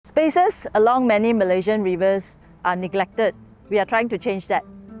Spaces along many Malaysian rivers are neglected. We are trying to change that.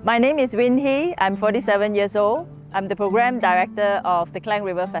 My name is Win Hee. I'm 47 years old. I'm the Program Director of the Klang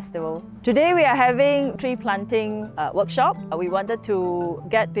River Festival. Today we are having tree planting workshop. We wanted to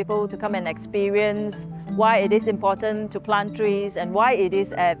get people to come and experience why it is important to plant trees and why it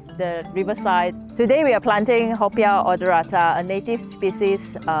is at the riverside. Today we are planting Hopia odorata, a native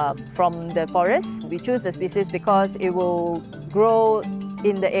species from the forest. We choose the species because it will grow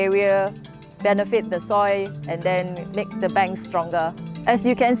in the area, benefit the soil, and then make the banks stronger. As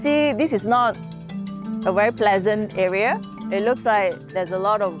you can see, this is not a very pleasant area. It looks like there's a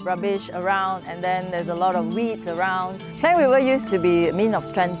lot of rubbish around and then there's a lot of weeds around. Klang River used to be a means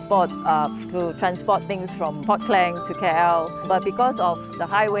of transport to transport things from Port Klang to KL. But because of the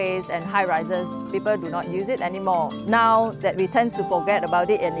highways and high-rises, people do not use it anymore. Now that we tend to forget about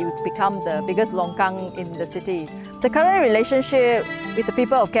it and it become the biggest longkang in the city. The current relationship with the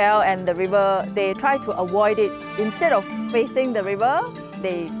people of KL and the river, they try to avoid it. Instead of facing the river,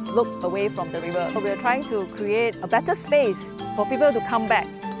 they look away from the river. So we are trying to create a better space for people to come back,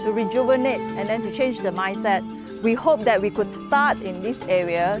 to rejuvenate and then to change the mindset. We hope that we could start in this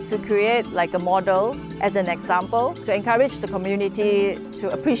area to create like a model as an example, to encourage the community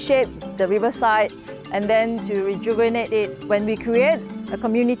to appreciate the riverside and then to rejuvenate it. When we create a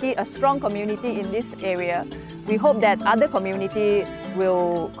community, a strong community in this area, we hope that other communities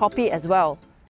will copy as well.